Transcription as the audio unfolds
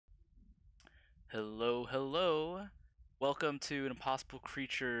Hello, hello. Welcome to an Impossible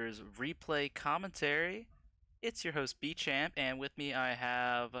Creatures replay commentary. It's your host B-Champ, and with me I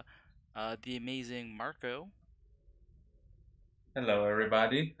have the amazing Marco. Hello,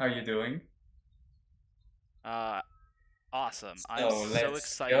 everybody. How you doing? Uh, awesome. I'm So so let's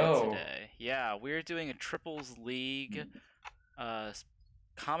excited go. today. Yeah, we're doing a Triples League uh,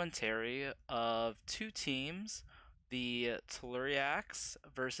 commentary of two teams, the Telluriacs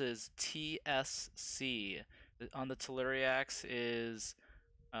versus TSC. On the Telluriacs is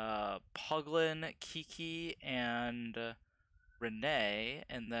Puglin, Kiki, and Renee,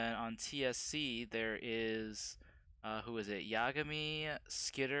 and then on TSC there is who is it? Yagami,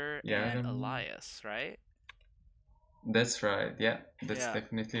 Skitter, Yeah, and Elias, right? that's right. Yeah, that's Yeah,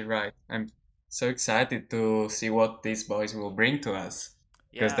 definitely right. I'm so excited to see what these boys will bring to us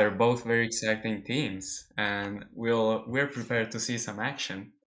because they're yeah, both very exciting teams, and we're prepared to see some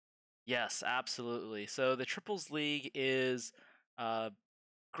action. yes, absolutely. So the Triples League is a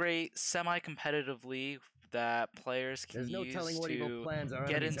great semi-competitive league that players can There's no telling use what evil to plans our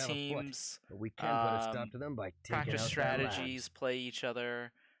get in enemies have afoot, teams, but we can put a stop um, to them by taking practice out their labs. strategies, play each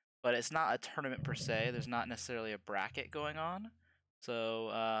other, but it's not a tournament per se. There's not necessarily a bracket going on. So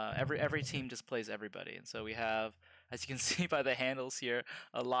every team just plays everybody, and so we have, as you can see by the handles here,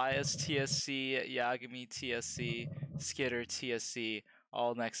 Elias TSC, Yagami TSC, Skitter TSC,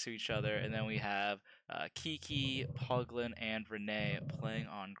 all next to each other, and then we have Kiki, Puglin, and Renee playing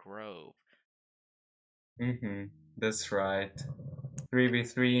on Grove. Mm-hmm. That's right.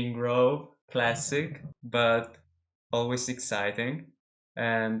 3v3 in Grove, classic, but always exciting.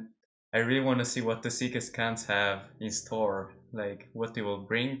 And I really want to see what the Seekers Cans have in store, like what they will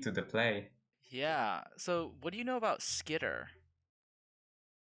bring to the play. Yeah. So what do you know about Skitter?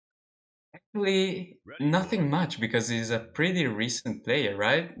 Actually, nothing much because he's a pretty recent player,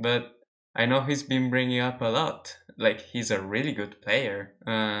 right? But I know he's been bringing up a lot. Like, he's a really good player.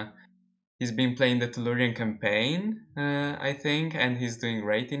 He's been playing the Tellurian campaign, I think, and he's doing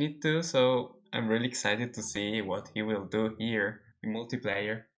great in it too. So I'm really excited to see what he will do here in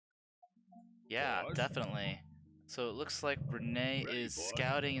multiplayer. Yeah, definitely. So it looks like Renee is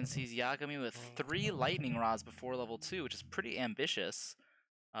scouting and sees Yagami with 3 lightning rods before level 2, which is pretty ambitious,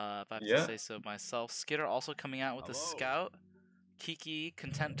 if I have to Yeah. say so myself. Skitter also coming out with a scout. Kiki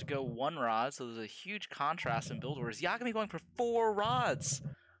content to go 1 rod, so there's a huge contrast in build orders. Yagami going for 4 rods!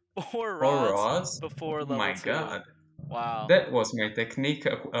 4 rods Ross? before Oh level my 2. god. Wow. That was my technique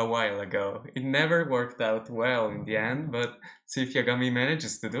a while ago. It never worked out well in the end, but see if Yagami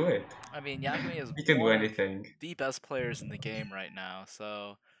manages to do it. I mean, Yagami is He can do one of anything. the best players in the game right now,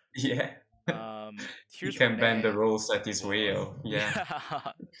 so Yeah. He here's can bend the Renee. rules at his will. Yeah.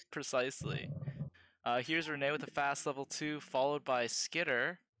 Yeah, precisely. Here's Renee with a fast level 2, followed by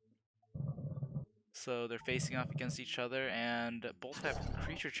Skitter. So they're facing off against each other, and both have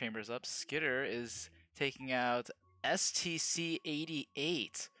creature chambers up. Skitter is taking out STC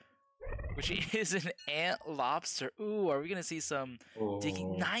 88, which is an ant lobster. Ooh, are we gonna see some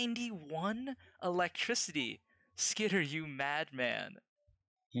digging? Oh, 91 electricity. Skitter, you madman.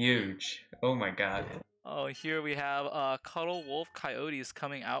 huge. Oh my god. Oh, here we have Cuddle Wolf Coyotes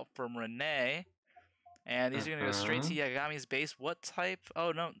coming out from Renee. And these are going to go straight Uh-huh. to Yagami's base. What type?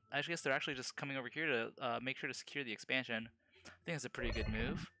 Oh, no. I guess they're actually just coming over here to make sure to secure the expansion. I think it's a pretty good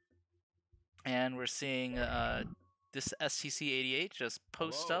move. And we're seeing this STC-88 just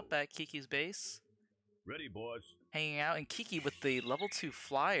post up at Kiki's base. Ready, boys. Hanging out. And Kiki with the level 2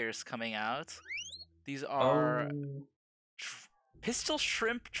 flyers coming out. These are Oh. Pistol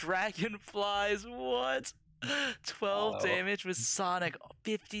Shrimp Dragonflies. What? 12 Oh. damage with Sonic.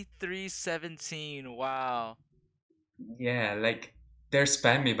 5317. Wow. Yeah, like they're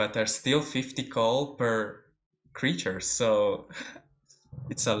spammy, but they're still 50 call per creature, so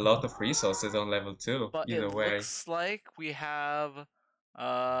it's a lot of resources on level 2, But it either way. looks like we have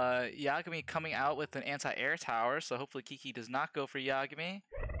Yagami coming out with an anti-air tower, so hopefully Kiki does not go for Yagami.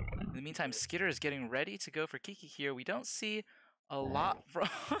 In the meantime, Skitter is getting ready to go for Kiki here. We don't see a lot from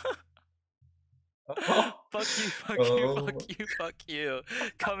fuck you, fuck you, fuck Oh, you, fuck you.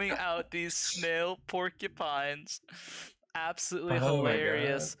 Coming out these snail porcupines. Absolutely oh my god.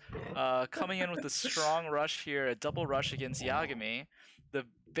 hilarious. Coming in with a strong rush here, a double rush against Yagami. The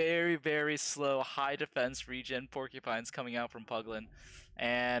very, very slow high defense regen porcupines coming out from Puglin.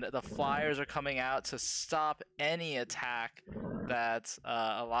 And the flyers are coming out to stop any attack that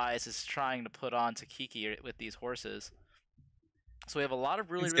Elias is trying to put on to Kiki with these horses. So we have a lot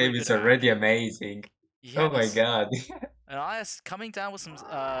of really, This really game good is already action. amazing. Oh my Yes. god. And Elias coming down with some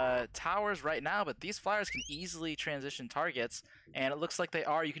towers right now, but these flyers can easily transition targets, and it looks like they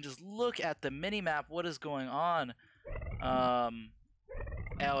are. You can just look at the mini-map, what is going on. And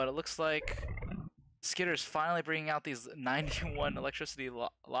it looks like Skitter's finally bringing out these 91 electricity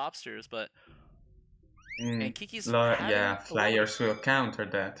lobsters, but... And Kiki's having flyers will counter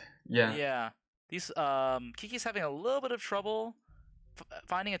that. Yeah. These Kiki's having a little bit of trouble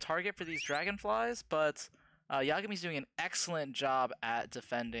finding a target for these dragonflies, but Yagami's doing an excellent job at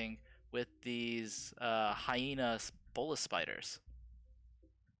defending with these hyena bolus spiders.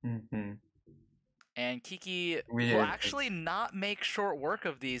 Mm-hmm. And Kiki will actually not make short work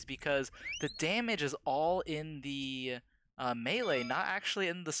of these because the damage is all in the melee, not actually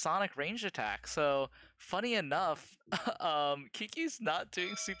in the sonic range attack. So, funny enough, Kiki's not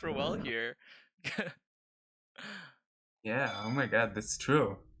doing super well here. Yeah, oh my god, that's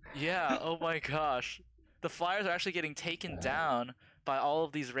true. Yeah, oh my gosh. The flyers are actually getting taken down by all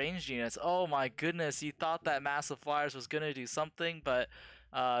of these ranged units. Oh my goodness, you thought that massive flyers was going to do something, but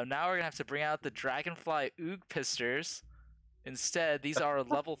now we're going to have to bring out the Dragonfly Oog Pisters. Instead, these are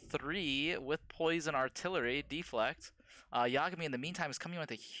level 3 with poison artillery, deflect. Yagami, in the meantime, is coming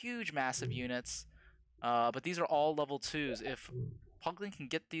with a huge massive units, but these are all level 2s. If Puglin can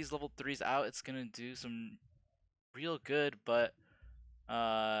get these level 3s out, it's going to do some real good, but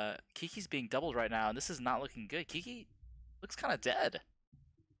Kiki's being doubled right now, and this is not looking good. Kiki looks kind of dead.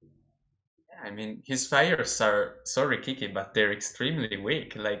 I mean, his fires are sorry, Kiki, but they're extremely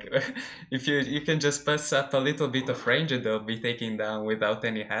weak. Like, if you can just pass up a little bit of range, and they'll be taken down without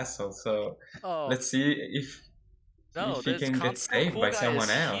any hassle. So let's see if he can get saved by someone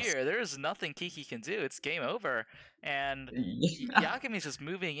else. Here. There's nothing Kiki can do. It's game over, and Yagami's just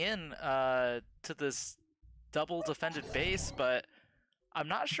moving in to this double defended base, but I'm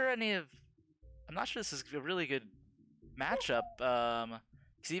not sure this is a really good matchup.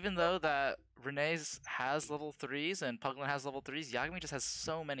 Because even though that Renee's has level 3s and Puglin has level 3s, Yagami just has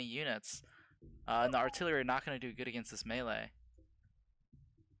so many units. And the artillery are not going to do good against this melee.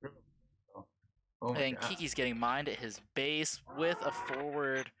 And Kiki's getting mined at his base with a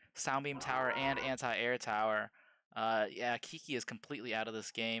forward sound beam tower and anti-air tower. Yeah, Kiki is completely out of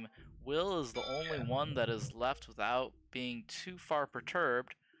this game. Will is the only one that is left without being too far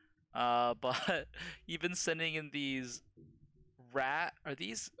perturbed. But even sending in these are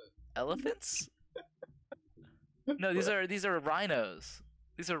these elephants? No, these are rhinos.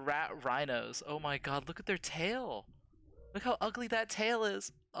 These are rat rhinos. Oh my god, look at their tail. Look how ugly that tail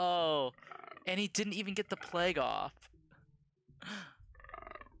is. Oh, and he didn't even get the plague off.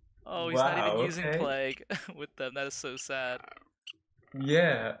 Oh, he's not even using plague with them. That is so sad.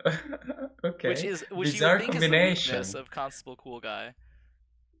 Yeah. Okay. Which you would think is the weakness of Constable Cool Guy.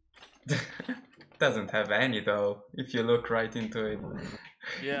 Doesn't have any though, if you look right into it.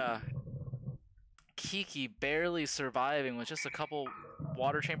 Yeah. Kiki barely surviving with just a couple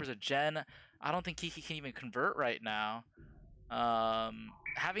water chambers of gen. I don't think Kiki can even convert right now.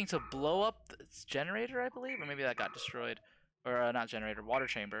 Having to blow up its generator, I believe, or maybe that got destroyed. Or not generator, water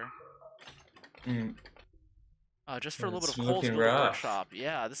chamber. Just for a little bit of coal to build a workshop.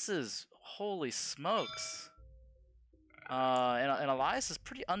 Yeah, this is holy smokes. And Elias is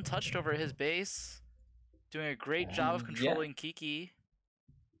pretty untouched over his base, doing a great job of controlling Kiki.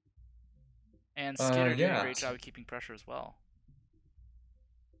 And Skitter doing a great job of keeping pressure as well.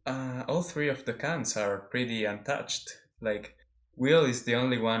 All 3 of the counts are pretty untouched. Like, Will is the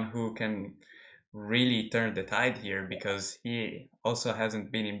only one who can really turn the tide here because he also hasn't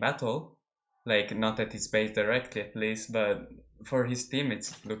been in battle. Like, not at his base directly at least, but for his team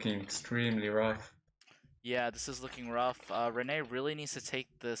it's looking extremely rough. Yeah, this is looking rough. Renee really needs to take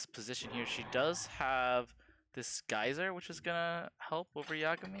this position here. She does have this geyser, which is gonna help over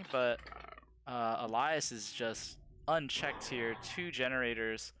Yagami, but Elias is just unchecked here. 2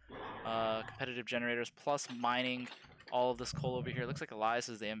 generators, competitive generators, plus mining all of this coal over here. Looks like Elias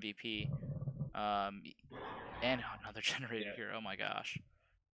is the MVP. And another generator here. Oh my gosh.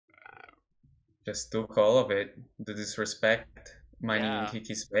 Just took all of it. The disrespect. Mining in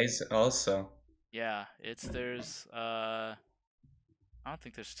Kiki's base also. Yeah, there's I don't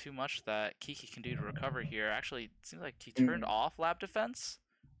think there's too much that Kiki can do to recover here. Actually, it seems like he turned off lab defense.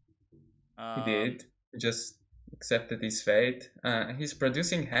 He did. He just accepted his fate. He's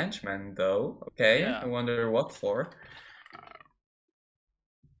producing henchmen though. Okay, yeah. I wonder what for.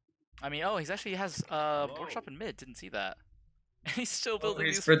 I mean, he actually has workshop in mid. Didn't see that. He's still building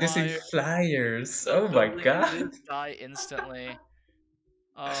he's these producing flyers. Oh my god. Did die instantly.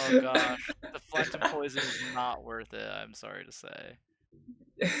 Oh gosh. Deflect and poison is not worth it, I'm sorry to say.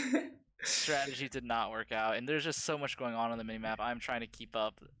 strategy did not work out, and there's just so much going on the minimap. I'm trying to keep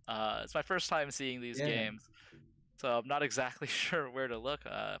up. It's my first time seeing these Yeah. games, so I'm not exactly sure where to look,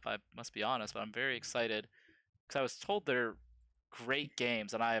 if I must be honest, but I'm very excited because I was told they're great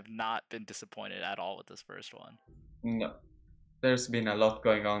games, and I have not been disappointed at all with this first one. No, there's been a lot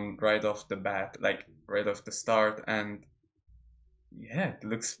going on right off the bat, like right off the start, and yeah, it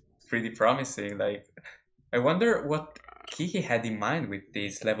looks pretty promising. Like, I wonder what Kiki had in mind with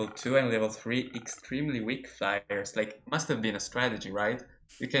these level 2 and level 3 extremely weak flyers. Like, must have been a strategy, right?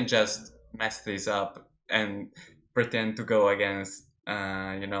 You can just mess these up and pretend to go against,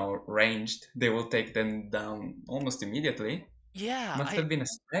 ranged. They will take them down almost immediately. Yeah, Must have been a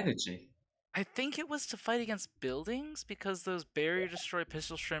strategy. I think it was to fight against buildings because those barrier destroy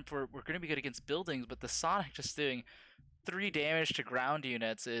pistol shrimp were going to be good against buildings, but the Sonic just doing 3 damage to ground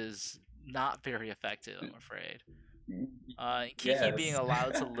units is not very effective, I'm afraid. Kiki being Yes.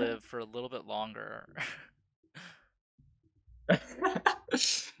 allowed to live for a little bit longer.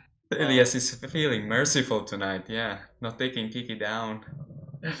 Elias is feeling merciful tonight, yeah. Not taking Kiki down.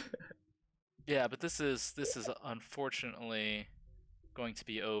 Yeah, but this is unfortunately going to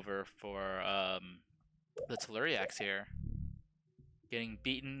be over for the Telluriacs here. Getting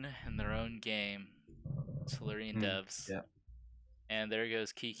beaten in their own game. Tellurian devs. Yeah. And there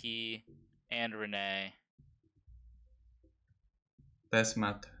goes Kiki and Renee. That's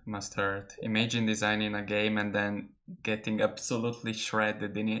must hurt. Imagine designing a game and then getting absolutely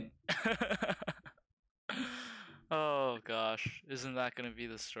shredded in it. Oh gosh, isn't that going to be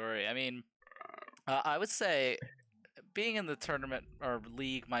the story? I mean, I would say, being in the tournament or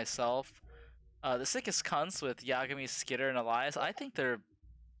league myself, the Sickest Cunts with Yagami, Skitter, and Elias, I think they're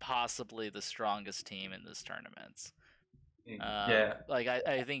possibly the strongest team in this tournament. Yeah. Like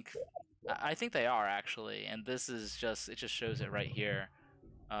I think they are actually, and this is just it just shows it right here.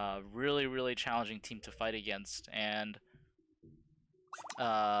 Really, really challenging team to fight against, and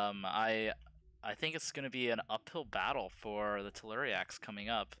I think it's going to be an uphill battle for the Telluriacs coming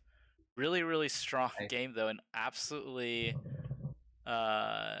up. Really, really strong game though, and absolutely.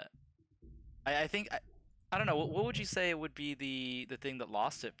 I think I don't know. What would you say would be the thing that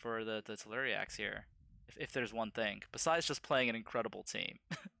lost it for the Telluriacs here, if there's one thing besides just playing an incredible team?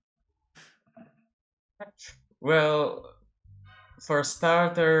 Well, for a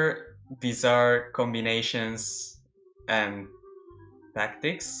starter, bizarre combinations and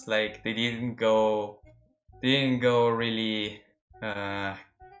tactics. Like they didn't go really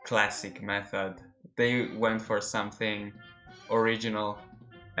classic method. They went for something original,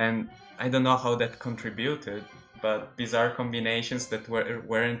 and I don't know how that contributed, but bizarre combinations that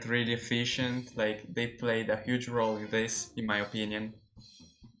weren't really efficient. Like they played a huge role in this, in my opinion.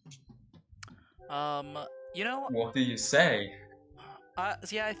 You know, What do you say?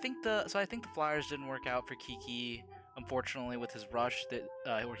 yeah, I think the Flyers didn't work out for Kiki, unfortunately, with his rush that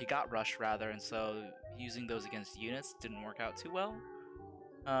where he got rushed rather, and so using those against units didn't work out too well.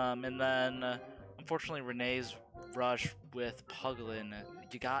 And then unfortunately Renee's rush with Puglin,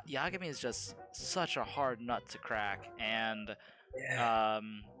 Yagami is just such a hard nut to crack, and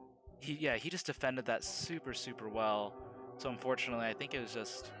he just defended that super well. So unfortunately, I think it was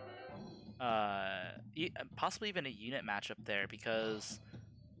just possibly even a unit matchup there because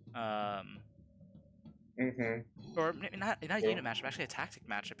Mm-hmm. or not a unit matchup, actually a tactic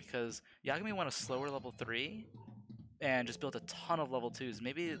matchup because Yagami went a slower level 3 and just built a ton of level 2s.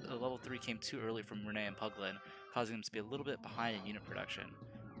 Maybe the level 3 came too early from Renee and Puglin, causing them to be a little bit behind in unit production.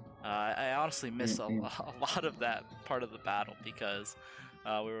 I honestly miss a lot of that part of the battle because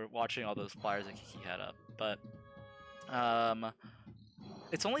we were watching all those flyers that Kiki had up. But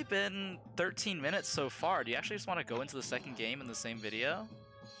it's only been 13 minutes so far. Do you actually just want to go into the second game in the same video?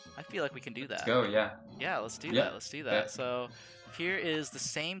 I feel like we can do that. Let's go, yeah. Yeah, let's do Yeah, that. Let's do that. yeah. So here is the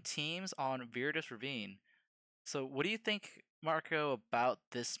same teams on Viridis Ravine. So what do you think, Marco, about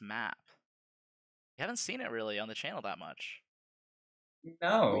this map? You haven't seen it really on the channel that much.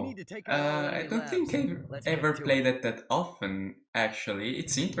 No, We need to take out all I enemy don't think labs. I've Let's ever get to played it. it that often, actually.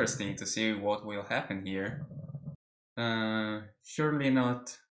 It's interesting to see what will happen here. Surely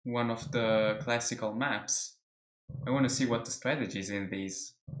not one of the classical maps. I want to see what the strategies in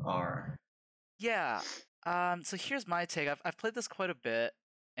these are. Yeah. So here's my take. I've played this quite a bit,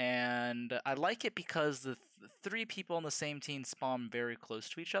 and I like it because the 3 people on the same team spawn very close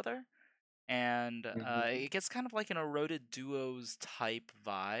to each other, and it gets kind of like an eroded duos type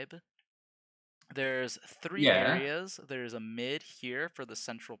vibe. There's 3 Yeah. areas. There's a mid here for the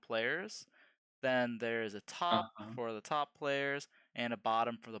central players. Then there's a top for the top players and a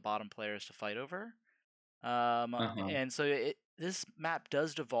bottom for the bottom players to fight over. And so this map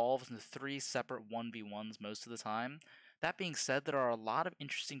does devolve into 3 separate 1v1s most of the time. That being said, there are a lot of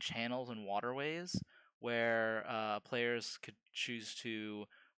interesting channels and waterways where players could choose to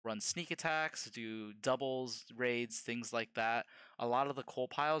run sneak attacks, do doubles, raids, things like that. A lot of the coal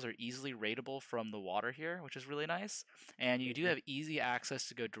piles are easily raidable from the water here, which is really nice. And you do have easy access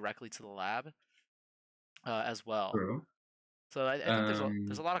to go directly to the lab as well. True. So I think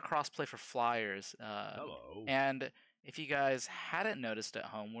there's a lot of crossplay for flyers. Hello. And if you guys hadn't noticed at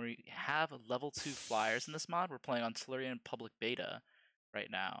home, we have level 2 flyers in this mod. We're playing on Tellurian public beta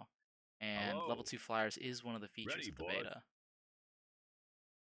right now. And Hello. level 2 flyers is one of the features Ready, of the boys. beta.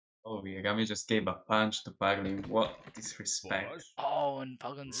 Oh, Yagami just gave a punch to Paglin. What disrespect. Boss. Oh, and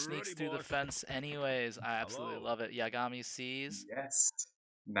Puggin sneaks Ready, through the boss. fence anyways. I absolutely Hello. love it. Yagami sees. Yes.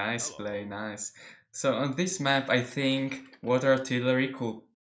 Nice Hello. play, nice. So on this map, I think water artillery could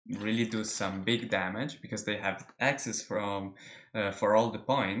really do some big damage because they have access from for all the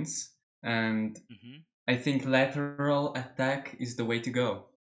points, and I think lateral attack is the way to go.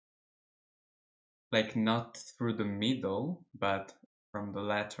 Like not through the middle, but from the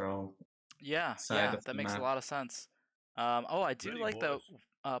lateral side of That the makes a map. lot of sense. I do Ready, like that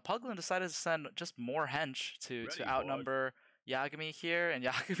boys. Puglin decided to send just more hench to Ready, outnumber Yagami here, and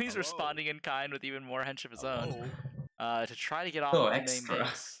Yagami's Hello. responding in kind with even more hench of his own Hello. to try to get off So of the main extra.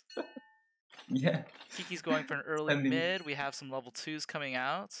 base. Yeah. Kiki's going for an early Sending- mid. We have some level 2s coming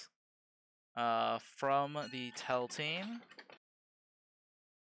out from the Tell team.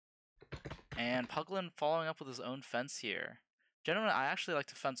 And Puglin following up with his own fence here. Generally, I actually like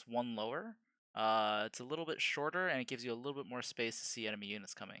to fence one lower. It's a little bit shorter, and it gives you a little bit more space to see enemy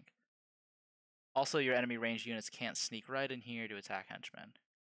units coming. Also, your enemy ranged units can't sneak right in here to attack henchmen.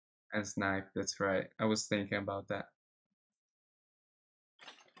 And snipe, that's right. I was thinking about that.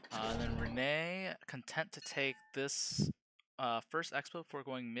 And then Renee, content to take this first expo before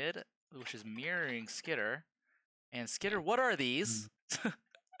going mid, which is mirroring Skitter. And Skitter, what are these?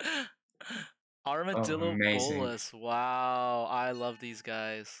 Armadillo amazing. Bolus. Wow, I love these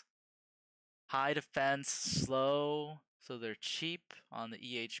guys. High defense, slow, so they're cheap on the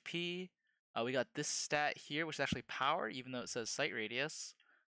EHP. We got this stat here, which is actually power, even though it says sight radius.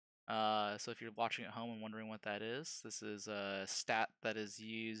 So if you're watching at home and wondering what that is, this is a stat that is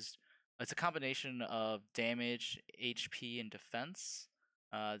used. It's a combination of damage, HP, and defense.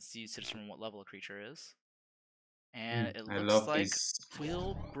 It's used to determine what level a creature is. And it I looks love like this.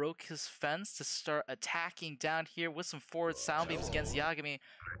 Will broke his fence to start attacking down here with some forward sound beams against Yagami.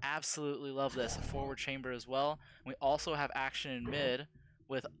 Absolutely love this. A forward chamber as well. We also have action in mid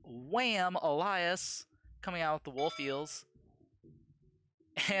with Wham! Elias coming out with the wolf eels.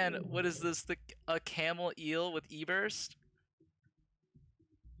 And what is this? A camel eel with E-burst?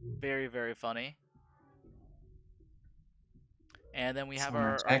 Very, very funny. And then we have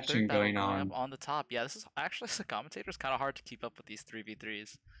our third battle going up on the top. Yeah, this is actually, as a commentator, it's kind of hard to keep up with these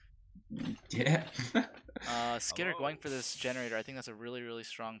 3v3s. Yeah. Skitter going for this generator. I think that's a really, really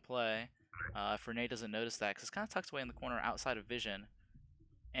strong play. If Renee doesn't notice that, because it's kind of tucked away in the corner outside of vision.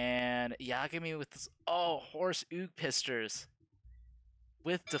 And Yagami with this, horse oog pisters.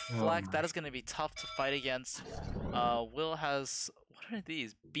 With deflect, that is going to be tough to fight against. Will has, what are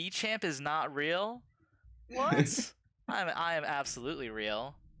these? B-Champ is not real? What? I am absolutely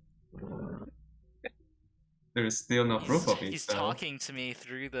real. There's still no proof of it. He's talking to me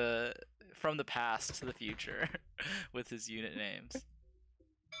through from the past to the future with his unit names.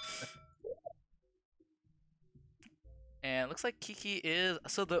 And it looks like Kiki is,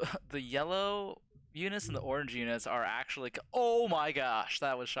 so the yellow units and the orange units are actually, oh my gosh,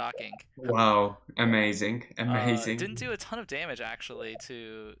 that was shocking. Wow, amazing, amazing. Didn't do a ton of damage actually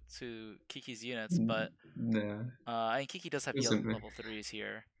to Kiki's units, but I think Kiki does have level 3s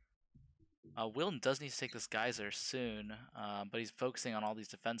here. Will does need to take this geyser soon, but he's focusing on all these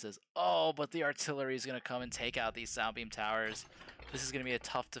defenses. Oh, but the artillery is going to come and take out these sound beam towers. This is going to be a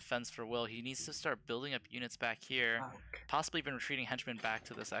tough defense for Will. He needs to start building up units back here, possibly even retreating henchmen back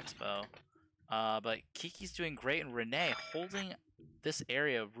to this expo. But Kiki's doing great, and Renee holding this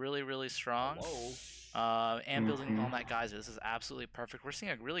area really, really strong. And building on that geyser. This is absolutely perfect. We're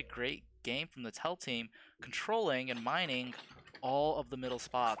seeing a really great game from the Tell team, controlling and mining all of the middle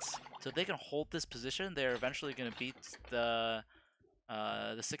spots. So if they can hold this position, they're eventually going to beat the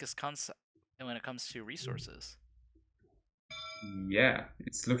sickest cunts when it comes to resources. Yeah,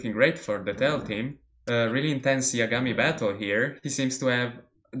 it's looking great for the Tell team. Really intense Yagami battle here. He seems to have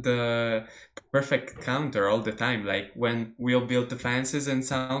the perfect counter all the time. Like when Will built the fences and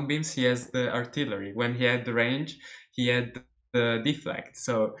sound beams, he has the artillery. When he had the range, he had the deflect.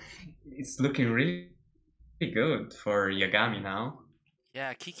 So it's looking really pretty good for Yagami now.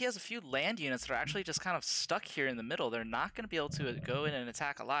 Yeah, Kiki has a few land units that are actually just kind of stuck here in the middle. They're not going to be able to go in and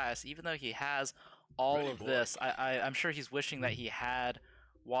attack Elias, even though he has all Ready, of this. boys. I'm sure he's wishing that he had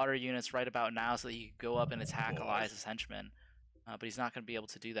water units right about now so that he could go up and attack Boys. Elias's henchmen. But he's not going to be able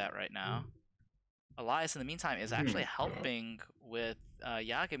to do that right now. Elias, in the meantime, is actually Hmm. helping with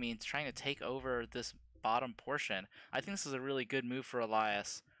Yagami trying to take over this bottom portion. I think this is a really good move for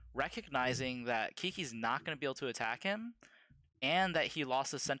Elias, recognizing that Kiki's not going to be able to attack him, and that he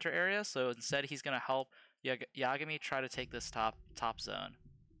lost the center area, so instead he's going to help Yagami try to take this top zone.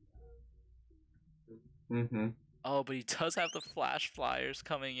 Mm-hmm. Oh, but he does have the flash flyers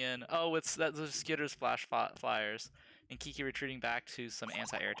coming in. Oh, it's those Skitter's flash flyers. And Kiki retreating back to some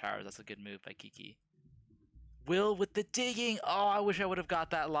anti-air towers. That's a good move by Kiki. Will with the digging. Oh, I wish I would have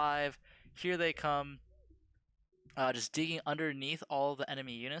got that live. Here they come. Just digging underneath all the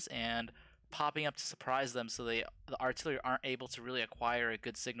enemy units and popping up to surprise them so the artillery aren't able to really acquire a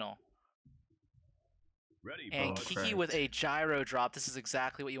good signal. Ready, And boys. Kiki with a gyro drop. This is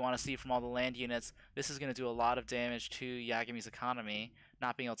exactly what you want to see from all the land units. This is going to do a lot of damage to Yagami's economy,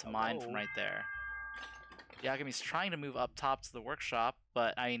 not being able to mine from right there. Yagami's trying to move up top to the workshop,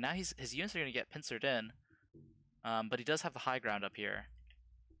 but I mean now his units are going to get pincered in. But he does have the high ground up here.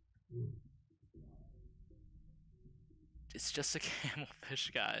 It's just a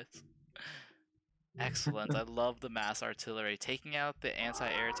camelfish, guys. Excellent. I love the mass artillery. Taking out the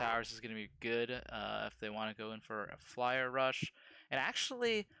anti-air towers is going to be good if they want to go in for a flyer rush. And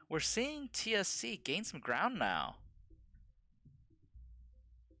actually, we're seeing TSC gain some ground now.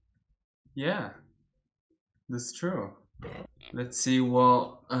 Yeah, that's true. Let's see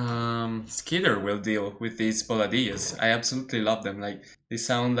what Skitter will deal with these boladillas. I absolutely love them. Like, they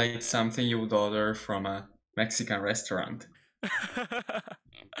sound like something you would order from a Mexican restaurant.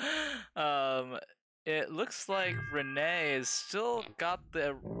 um, it looks like Renee has still got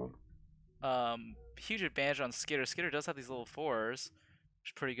the huge advantage on Skitter. Skitter does have these little fours,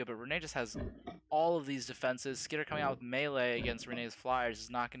 which is pretty good, but Renee just has all of these defenses. Skitter coming out with melee against Renee's flyers is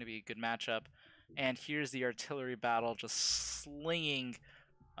not going to be a good matchup. And here's the artillery battle just slinging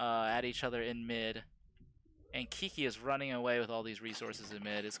at each other in mid. And Kiki is running away with all these resources in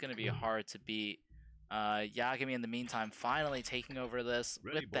mid. It's going to be hard to beat. Yagami, in the meantime, finally taking over this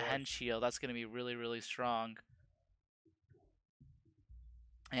Ready, with the boys. Hen Shield. That's going to be really, really strong.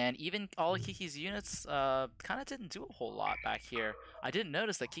 And even all of Kiki's units kind of didn't do a whole lot back here. I didn't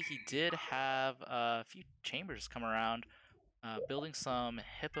notice that Kiki did have a few chambers come around, building some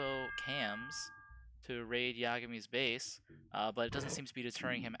hippo cams to raid Yagami's base, but it doesn't seem to be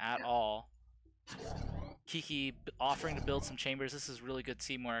deterring him at all. Kiki offering to build some chambers. This is really good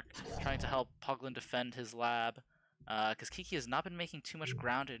teamwork, trying to help Puglin defend his lab, because Kiki has not been making too much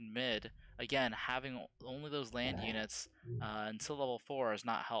ground in mid. Again, having only those land units until level 4 has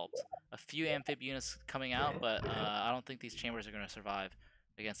not helped. A few amphib units coming out, but I don't think these chambers are going to survive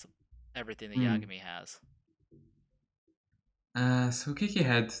against everything that Yagami has. So Kiki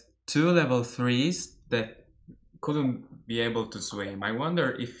had 2 level 3s that couldn't be able to swim. I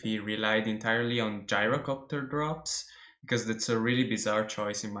wonder if he relied entirely on gyrocopter drops, because that's a really bizarre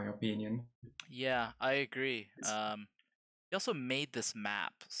choice in my opinion. Yeah, I agree. He also made this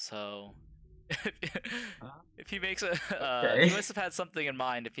map, so if he makes a, Okay. he must have had something in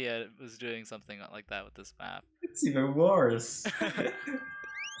mind if he was doing something like that with this map. It's even worse.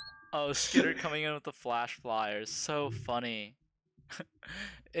 Oh, Skitter coming in with the flash flyers, so funny.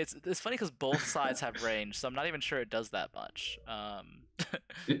 It's funny because both sides have range, so I'm not even sure it does that much.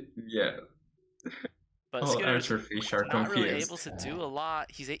 Yeah. But All Skitter's archer fish are not really confused. able to do a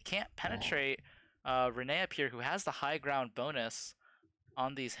lot. He can't penetrate Renee up here, who has the high ground bonus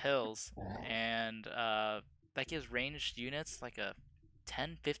on these hills, and that gives ranged units like a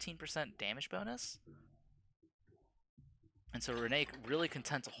 10-15% damage bonus. And so Renee really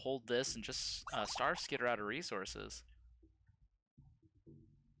content to hold this and just starve Skitter out of resources.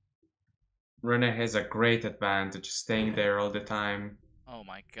 Rene has a great advantage staying there all the time. Oh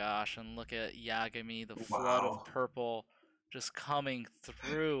my gosh, and look at Yagami, the flood of Wow. purple just coming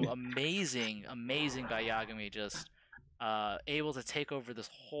through. Amazing, amazing by Yagami, just able to take over this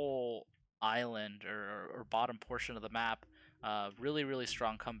whole island or bottom portion of the map. Really, really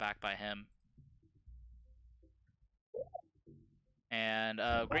strong comeback by him. And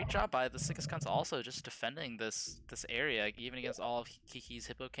great job by the Sickest Cunts also just defending this area, even against all of Kiki's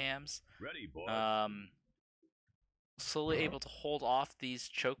hippocams. Ready, boys. Slowly able to hold off these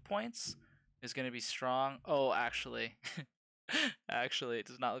choke points is going to be strong. Oh, actually, actually, it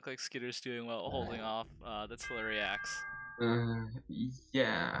does not look like Skitter's doing well holding off the Telluriacs.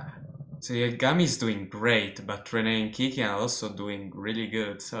 Yeah. So Yagami's doing great, but Renee and Kiki are also doing really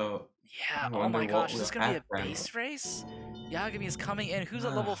good. So Yeah, I oh wonder my gosh, what is this will gonna be a happen. base race? Yagami is coming in. Who's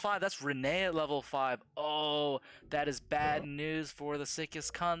at level Ah, 5? That's Renee at level 5. Oh, that is bad news for the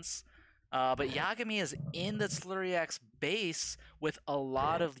sickest cunts. But Yagami is in the Telluriacs base with a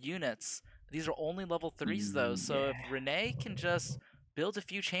lot of units. These are only level 3s though, so if yeah. Renee can just build a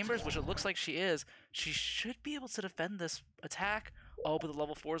few chambers, which it looks like she is, she should be able to defend this attack. Oh, but the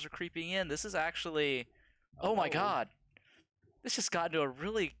level 4s are creeping in. This is actually... Oh my god. This just got into a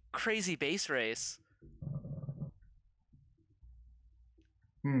really crazy base race.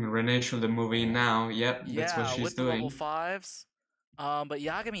 Renee should move in now. Yep, that's what Yeah, she's with the level doing. 5s. But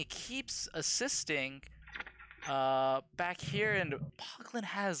Yagami keeps assisting back here, and Poglin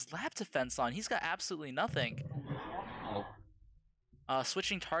has lab defense on. He's got absolutely nothing.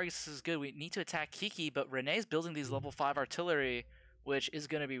 Switching targets is good. We need to attack Kiki, but Renee's building these level 5 artillery, which is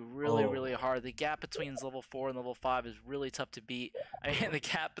going to be really, Oh, really hard. The gap between level 4 and level 5 is really tough to beat. I mean, the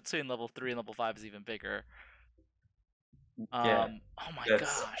gap between level 3 and level 5 is even bigger. yeah, Oh my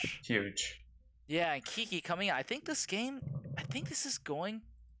that's gosh. huge. Yeah, and Kiki coming out. I think this is going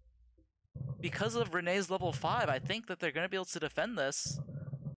because of Renee's level 5. I think that they're going to be able to defend this.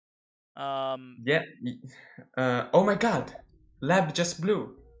 Yeah. Oh my God, lab just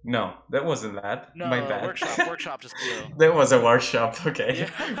blew. No, that wasn't lab. My No, bad. workshop just blew. That was a workshop. Okay,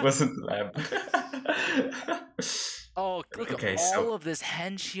 Yeah. wasn't lab. Oh, look at Okay, all so of this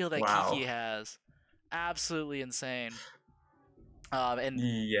hen shield that Kiki wow. has. Absolutely insane. And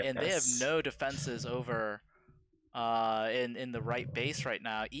they have Yes. no defenses over in the right base right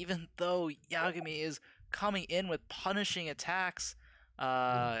now, even though Yagami is coming in with punishing attacks.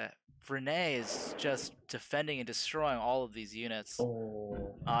 Renee is just defending and destroying all of these units.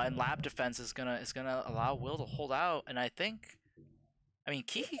 Oh. And lab defense is gonna allow Will to hold out, and I mean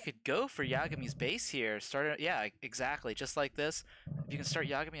Kiki could go for Yagami's base here. Yeah, exactly, just like this. If you can start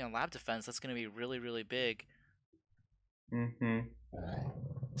Yagami on lab defense, that's gonna be really, really big. Mm-hmm.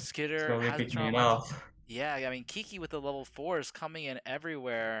 Skitter Slowly hasn't picking turned on it lab. off. Yeah, I mean Kiki with the level 4s coming in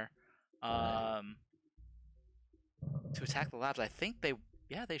everywhere, um, to attack the labs. I think they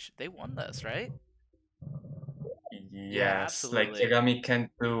won this, right? Yeah, Yes, like absolutely. Yagami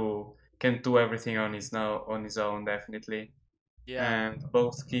can do everything on his own, definitely. Yeah, And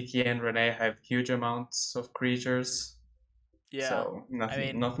both Kiki and Renee have huge amounts of creatures, yeah. so I nothing,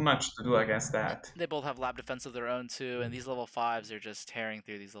 mean, not much to do against that. they both have lab defense of their own too, and these level 5s are just tearing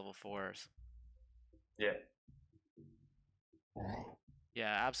through these level 4s. Yeah.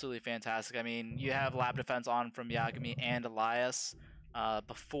 Yeah, absolutely fantastic. I mean, you have lab defense on from Yagami and Elias.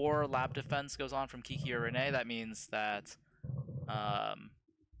 Before lab defense goes on from Kiki or Renee, that means that um,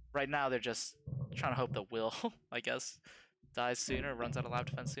 right now they're just trying to hope that Will, I guess, dies sooner, runs out of lab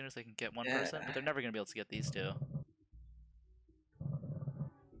defense sooner, so they can get one Yeah. person. But they're never gonna be able to get these two.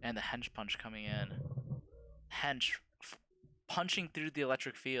 And the hench punch coming in, hench punching through the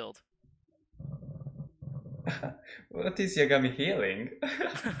electric field. What is Yagami healing?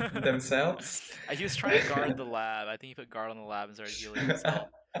 Themselves? He was trying to guard the lab. I think he put guard on the lab and started healing himself.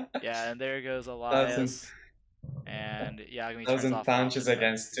 Yeah, and there goes thousand Elias. And Yagami turns thousand off lab punches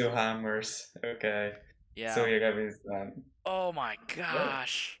against defense. 2 hammers. Okay. So Yeah. Yagami is done. Oh my Well,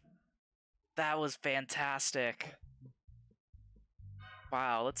 gosh. That was fantastic.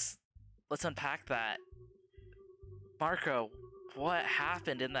 Wow, let's unpack that. Marco, what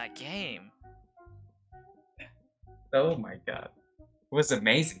happened in that game? oh my God. It was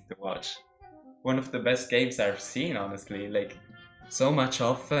amazing to watch. One of the best games I've seen, honestly. Like, so much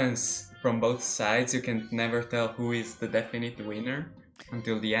offense from both sides, you can never tell who is the definite winner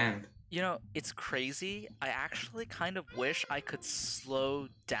until the end. You know, it's crazy. I actually kind of wish I could slow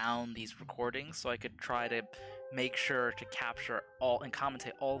down these recordings so I could try to make sure to capture all and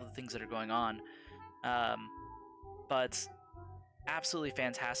commentate all the things that are going on. But absolutely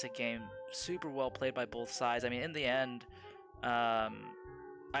fantastic game, super well played by both sides. I mean, in the end,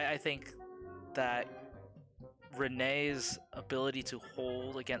 I think that Renee's ability to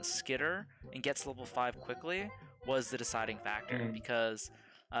hold against Skitter and gets level 5 quickly was the deciding factor Mm. because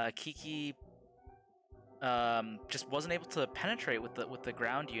Kiki just wasn't able to penetrate with the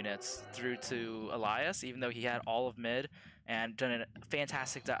ground units through to Elias, even though he had all of mid and done a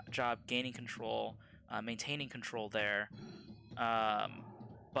fantastic job gaining control, maintaining control there.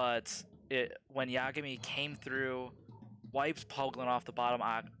 But when Yagami came through, wiped Poglin off the bottom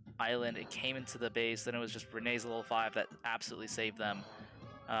island, it came into the base, then it was just Renee's level 5 that absolutely saved them,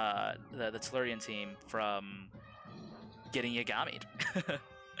 the Tellurian team, from getting Yagami'd.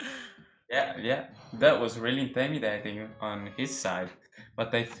 Yeah, yeah. That was really intimidating on his side.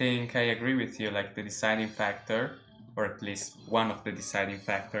 But I think I agree with you, like the deciding factor, or at least one of the deciding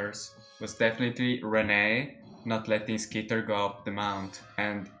factors, was definitely Renee not letting Skitter go up the mount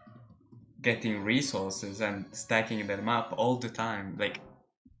and getting resources and stacking them up all the time. Like,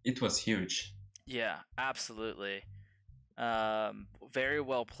 it was huge. Yeah, absolutely. Very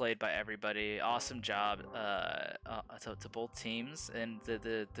well played by everybody. Awesome job to both teams, and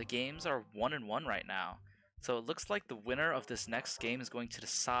the games are 1-1 right now. So it looks like the winner of this next game is going to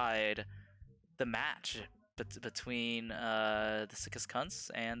decide the match between the Sickest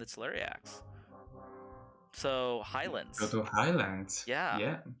Cunts and the Telluriacs. So Go Highlands, to Highlands. yeah,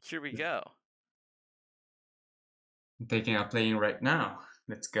 Yeah. here we go. I'm taking a plane right now.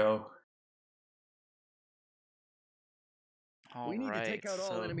 Let's go. All We need to right, take out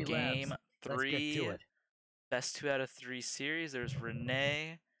all so enemy game labs. Let's get 3, to it. best 2 out of 3 series. There's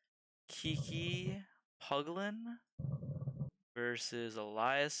Renee, Kiki, Puglin versus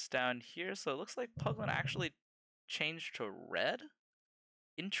Elias down here. So it looks like Puglin actually changed to red.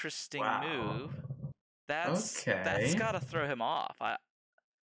 Interesting Wow. move. That's Okay. gotta throw him off.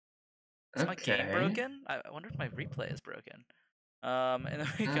 Is my game Okay. broken? I wonder if my replay is broken. And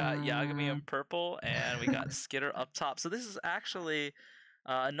then we got Yagami in purple, and we got Skitter up top. So this is actually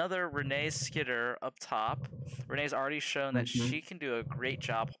another Renee Skitter up top. Renee's already shown that Mhm. she can do a great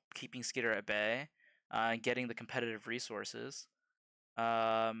job keeping Skitter at bay and getting the competitive resources.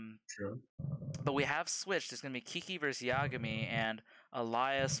 True. But we have switched. It's going to be Kiki versus Yagami and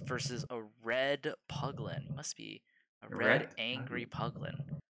Elias versus a red Puglin. He must be a red angry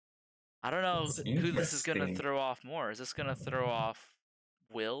Puglin. I don't know It's who this is going to interesting. throw off more. Is this going to throw off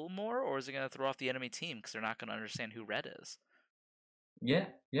Will more, or is it going to throw off the enemy team because they're not going to understand who red is? Yeah,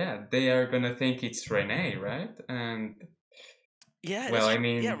 yeah, they are gonna think it's Renee, right? And Yeah, well, it's I true.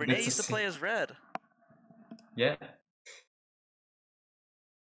 Yeah, mean, Renee used to play as red. yeah.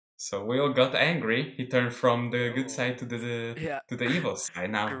 So Will got angry. He turned from the good side to Yeah. the evil side.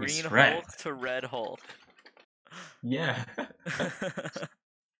 Now Green he's red. Hulk to red Hulk. Yeah.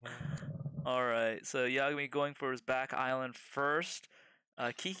 Alright, so Yagami going for his back island first.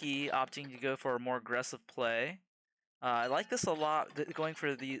 Kiki opting to go for a more aggressive play. I like this a lot, going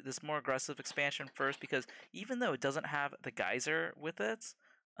for this more aggressive expansion first, because even though it doesn't have the geyser with it,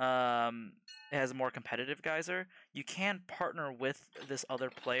 it has a more competitive geyser. You can partner with this other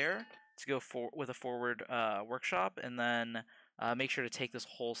player to go with a forward workshop, and then make sure to take this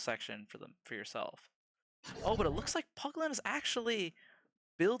whole section for yourself. Oh, but it looks like Puglin is actually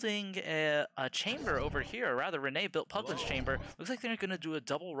building a chamber over here. Or rather, Renee built Puglin's chamber. Looks like they're going to do a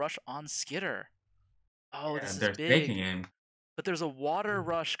double rush on Skitter. Oh, Yeah, this is they're taking big. him. But there's a water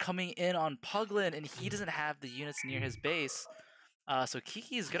rush coming in on Puglin, and he doesn't have the units near his base. So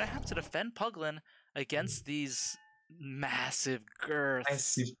Kiki is going to have to defend Puglin against these massive girths.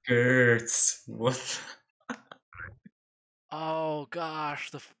 Massive girths. What? Oh gosh,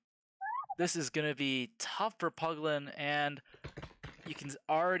 this is going to be tough for Puglin, and you can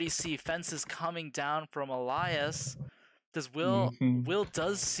already see fences coming down from Elias. Does Will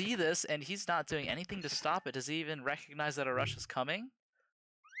does see this, and he's not doing anything to stop it. Does he even recognize that a rush is coming?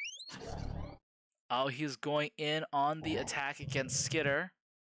 Oh, he's going in on the attack against Skitter.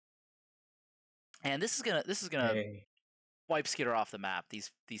 And this is gonna Hey. wipe Skitter off the map,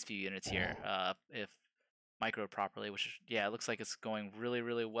 these few units here, if microed properly, which, yeah, it looks like it's going really,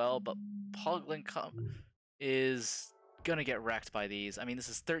 really well, but Puglin is gonna get wrecked by these. I mean, this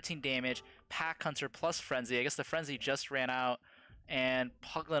is 13 damage, Pack Hunter plus Frenzy. I guess the Frenzy just ran out, and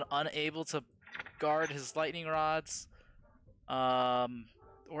Puglin unable to guard his lightning rods,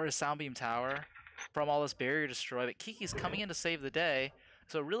 or his sound beam tower from all this barrier destroy. But Kiki's coming in to save the day,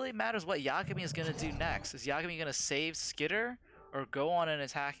 so it really matters what Yagami is gonna do next. Is Yagami gonna save Skitter or go on an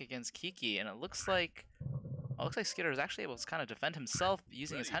attack against Kiki? And it looks like Skitter is actually able to kind of defend himself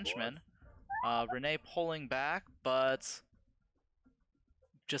using his henchmen. Renee pulling back, but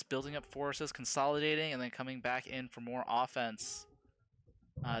just building up forces, consolidating, and then coming back in for more offense.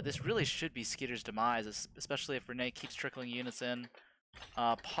 This really should be Skitter's demise, especially if Renee keeps trickling units in.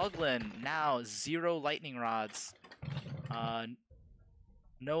 Puglin now 0 lightning rods.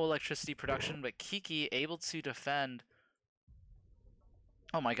 No electricity production, but Kiki able to defend.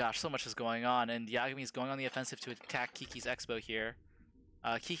 Oh my gosh, so much is going on, and Yagami is going on the offensive to attack Kiki's Expo here.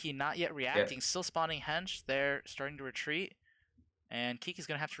 Kiki not yet reacting, still spawning hench. They're starting to retreat, and Kiki's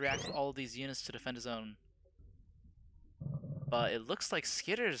gonna have to react with all of these units to defend his own. But it looks like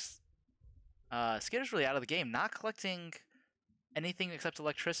Skitter's really out of the game, not collecting anything except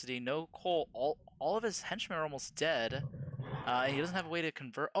electricity, no coal. All of his henchmen are almost dead. And he doesn't have a way to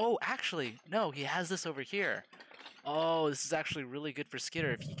convert. Oh, actually, no, he has this over here. Oh, this is actually really good for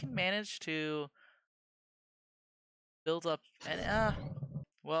Skitter. If he can manage to build up and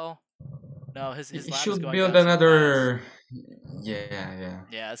well, no, his He lab is should going build down too fast. another. Yeah.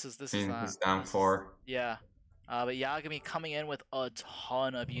 Yeah, this is In not his down this is 4. yeah. But Yagami coming in with a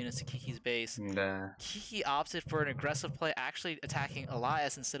ton of units to Kiki's base. And, Kiki opted for an aggressive play, actually attacking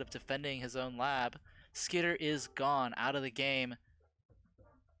Elias instead of defending his own lab. Skitter is gone out of the game.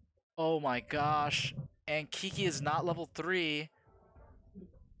 Oh my gosh. And Kiki is not level 3.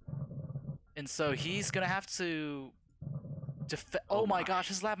 And so he's going to have to defend. Oh my gosh,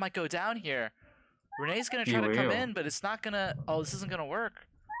 his lab might go down here. Renee's going to he try to come will. in, but it's not going to. Oh, this isn't going to work.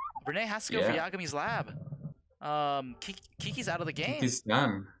 Renee has to go for Yeah. Yagami's lab. Kiki's out of the game. Kiki's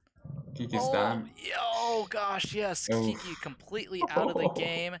done. Kiki's Oh, done. oh gosh, yes. Oof. Kiki completely out of the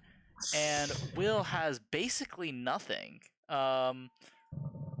game. And Will has basically nothing. Oh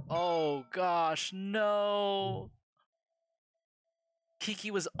gosh, no.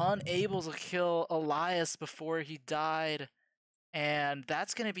 Kiki was unable to kill Elias before he died. And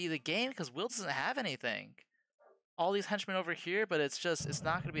that's going to be the game because Will doesn't have anything. All these henchmen over here, but it's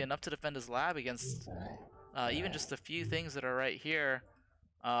not going to be enough to defend his lab against even just a few things that are right here.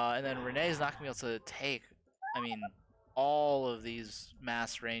 And then Renee's not going to be able to take, I mean, all of these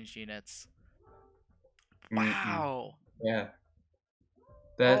mass range units. Wow. Yeah.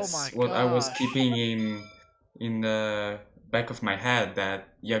 Oh my That's what I was gosh. keeping in the back of my head, that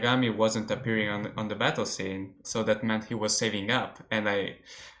Yagami wasn't appearing on the battle scene, so that meant he was saving up, and I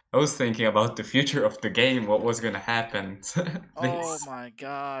was thinking about the future of the game, what was gonna happen. Oh my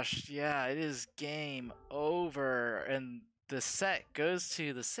gosh. Yeah, it is game over. And the set goes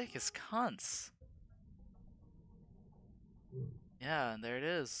to the sickest cunts. Yeah, and there it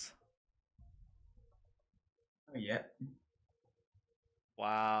is. Yeah.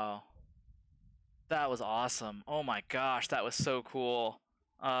 Wow. That was awesome. Oh my gosh, that was so cool.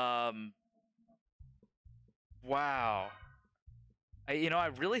 Wow. I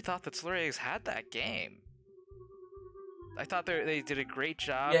really thought the Telluriacs had that game. I thought they did a great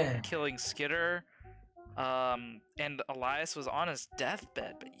job killing Skitter. And Elias was on his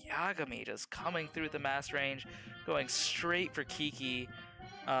deathbed, but Yagami just coming through the mass range, going straight for Kiki.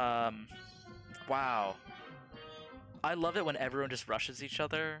 Wow. I love it when everyone just rushes each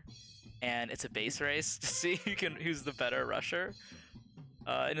other, and it's a base race to see who's the better rusher.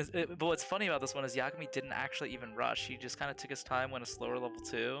 But what's funny about this one is Yagami didn't actually even rush. He just kind of took his time, went a slower level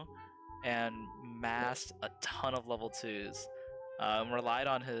 2, and massed a ton of level 2s. Relied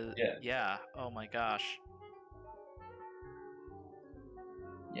on his... Yeah, oh my gosh.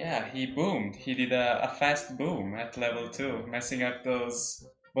 Yeah, he boomed. He did a fast boom at level 2, messing up those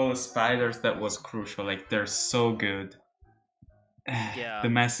bullet spiders. That was crucial. Like, they're so good. Yeah. The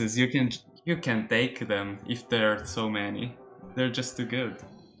masses, you can take them if there are so many. They're just too good.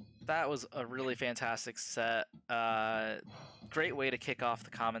 That was a really fantastic set. Great way to kick off the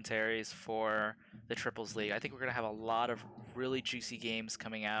commentaries for the Triples League. I think we're going to have a lot of really juicy games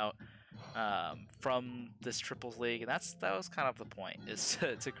coming out from this Triples League, and that was kind of the point, is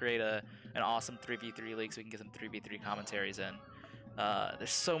to create an awesome 3v3 league so we can get some 3v3 commentaries in. There's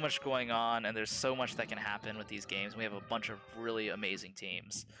so much going on, and there's so much that can happen with these games. We have a bunch of really amazing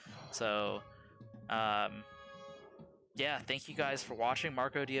teams. So, yeah, thank you guys for watching.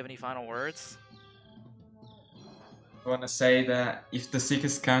 Marco, do you have any final words? I want to say that if the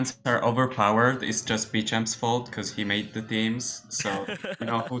sickest cunts are overpowered, it's just Beecham's fault because he made the teams. So you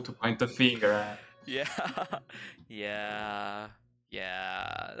know who to point the finger at. Yeah.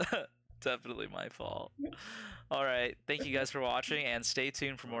 Definitely my fault. All right, thank you guys for watching, and stay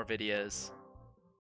tuned for more videos.